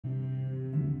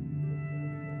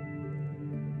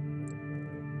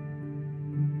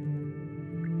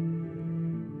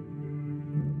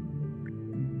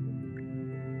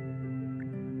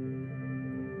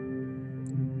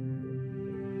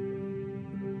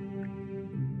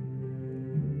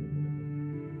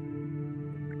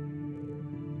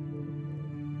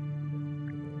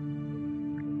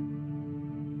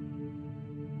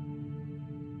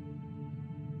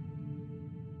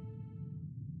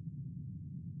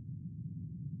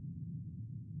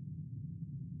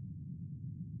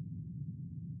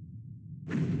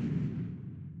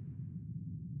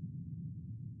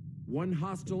One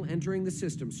hostile entering the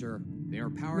system, sir. They are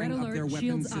powering Red up alert, their weapon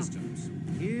shields up. systems.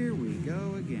 Here we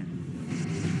go again.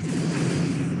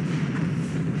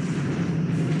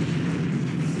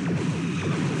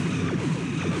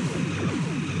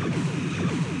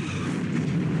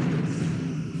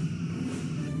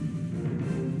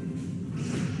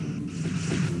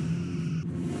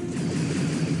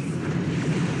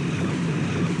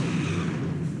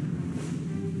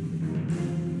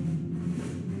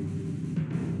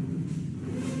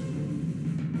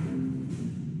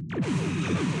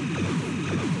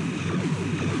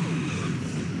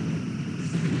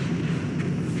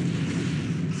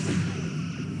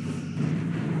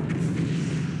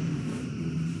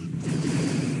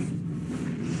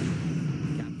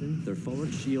 Their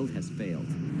forward shield has failed.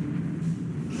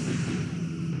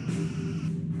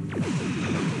 The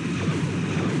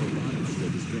bottom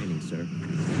shield is draining, sir.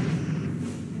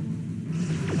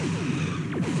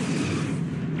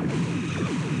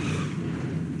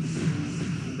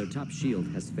 Their top shield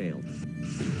has failed.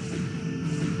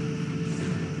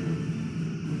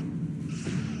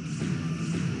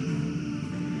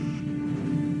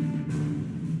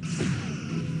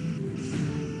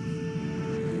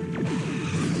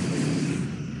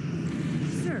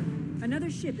 Another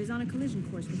ship is on a collision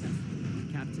course with us.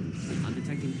 Captain, I'm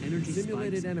detecting energy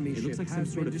Simulated spikes. enemy It looks ship like some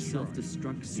has sort been of destroyed.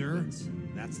 self-destruct Sir, sequence.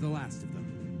 that's the last of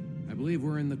them. I believe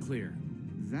we're in the clear.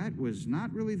 That was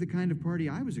not really the kind of party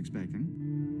I was expecting.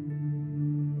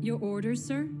 Your orders,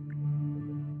 sir?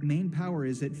 Main power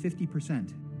is at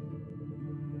 50%.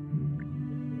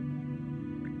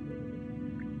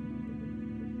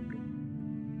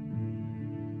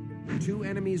 Two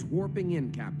enemies warping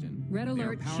in, Captain. Red They are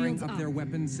alert, powering shields up up. their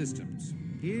weapon systems.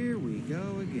 Here we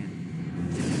go again.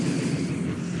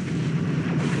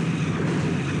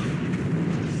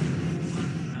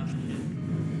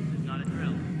 Not a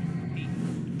drill. Repeat.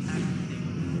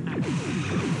 Active.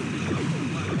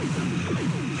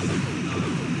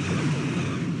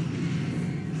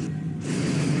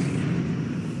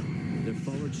 Their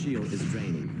forward shield is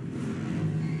draining.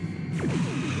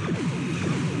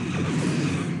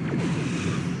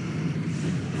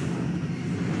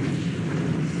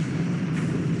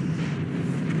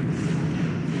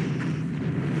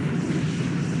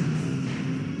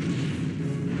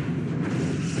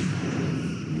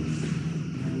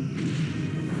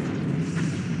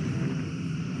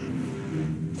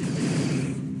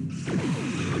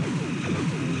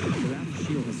 Their aft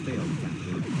shield has failed,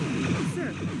 Captain.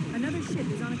 Sir, another ship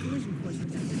is on a collision course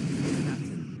with us.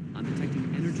 Captain, I'm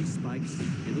detecting energy spikes.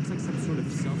 It looks like some sort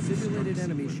of self-destruct Simulated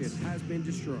enemy sequence. ship has been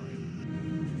destroyed.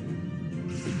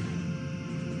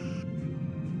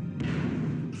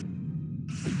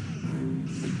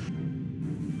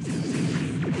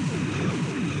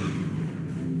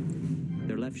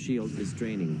 Their left shield is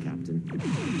draining, Captain.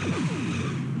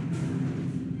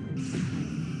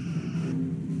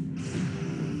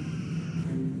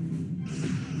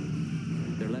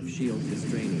 Their left shield is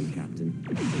draining, Captain.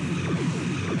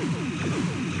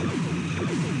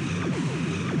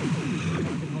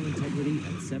 Target hull integrity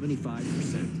at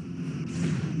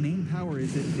 75%. Main power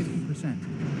is at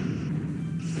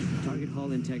 50%. Target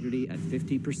hull integrity at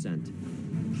 50%.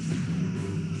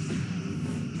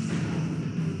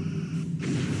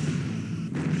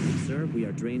 Sir, we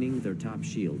are draining their top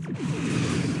shield.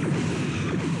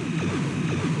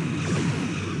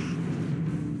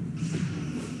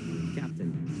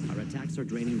 Captain, our attacks are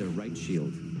draining their right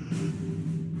shield.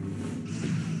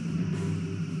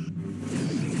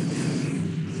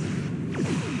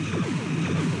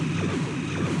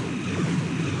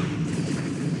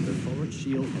 Their forward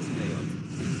shield has failed.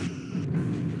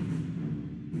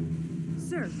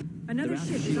 Sir, another Their aft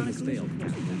ship is shield on a has collision failed,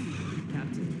 course with us.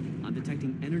 Captain, I'm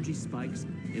detecting energy spikes.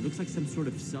 It looks like some sort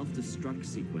of self-destruct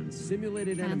sequence.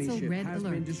 Simulated enemy Cancel ship red has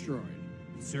alert. been destroyed.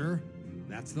 Sir,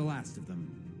 that's the last of them.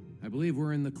 I believe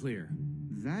we're in the clear.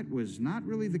 That was not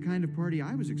really the kind of party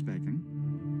I was expecting.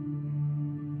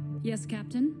 Yes,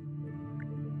 Captain?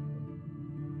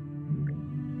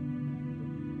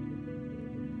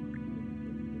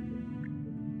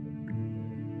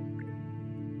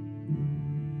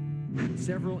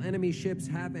 Several enemy ships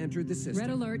have entered the system. Red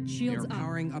alert, They shields are up.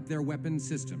 powering up their weapon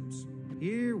systems.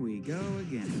 Here we go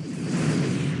again.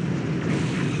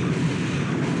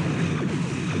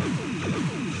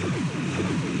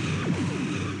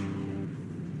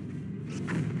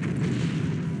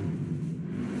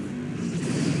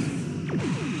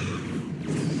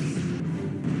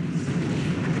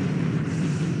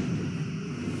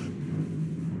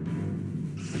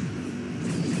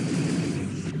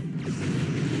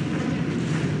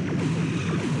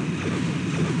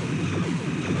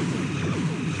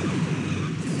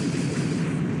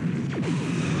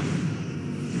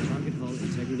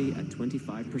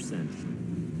 75%.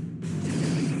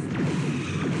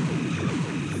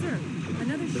 Sir,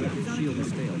 another The ship rapid is on a shield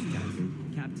has collision failed, course.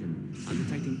 Captain. Captain, I'm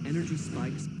detecting energy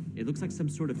spikes. It looks like some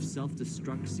sort of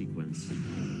self-destruct sequence.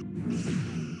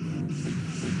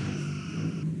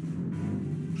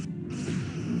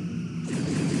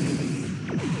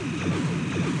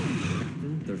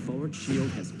 Captain, their forward shield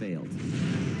has failed.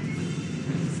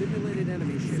 Simulated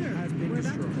enemy ship Sir, has been we're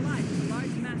about to destroyed. collide with a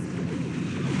large massive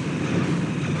debris.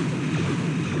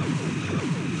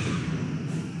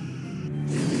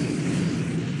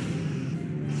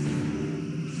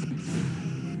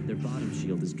 Their bottom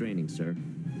shield is draining, sir.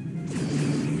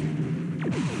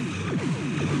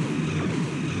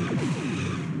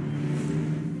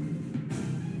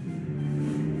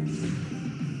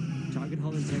 Target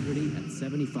hull integrity at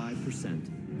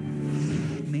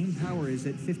 75%. Main power is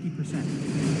at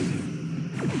 50%.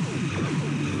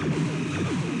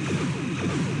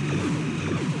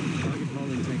 Target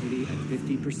hull integrity at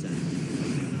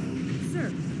 50%.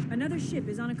 Sir, another ship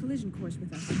is on a collision course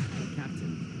with us.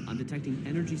 Captain, I'm detecting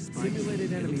energy spikes.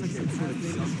 Simulated It enemy looks like ship some sort has of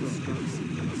been self-destruct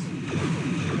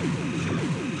sequence.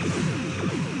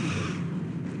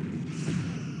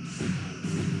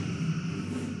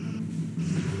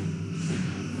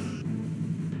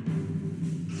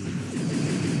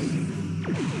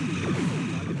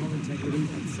 Target hull integrity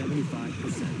at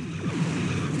 75%.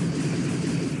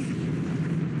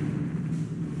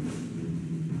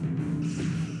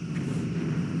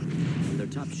 Their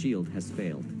top shield has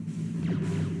failed.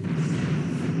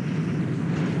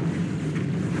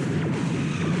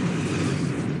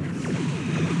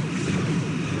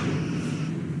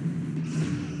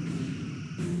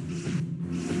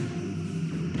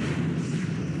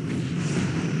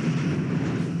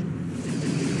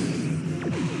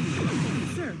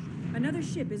 Sir, another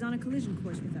ship is on a collision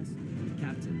course with us.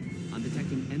 Captain, I'm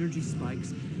detecting energy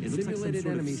spikes. It looks like some Simulated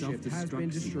sort of enemy ship has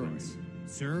been self-destruct destroyed. sequence.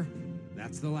 Sir,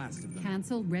 that's the last of them.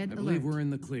 Cancel red I alert. believe we're in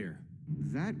the clear.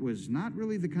 That was not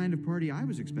really the kind of party I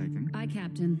was expecting. Aye,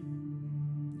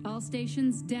 Captain. All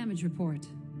stations, damage report.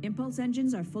 Impulse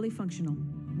engines are fully functional.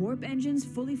 Warp engines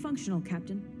fully functional,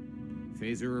 Captain.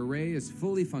 Phaser array is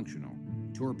fully functional.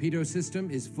 Torpedo system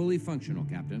is fully functional,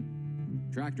 Captain.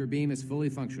 Tractor beam is fully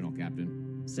functional,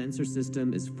 Captain. Sensor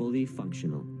system is fully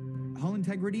functional. Hull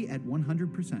integrity at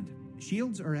 100%.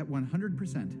 Shields are at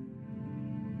 100%.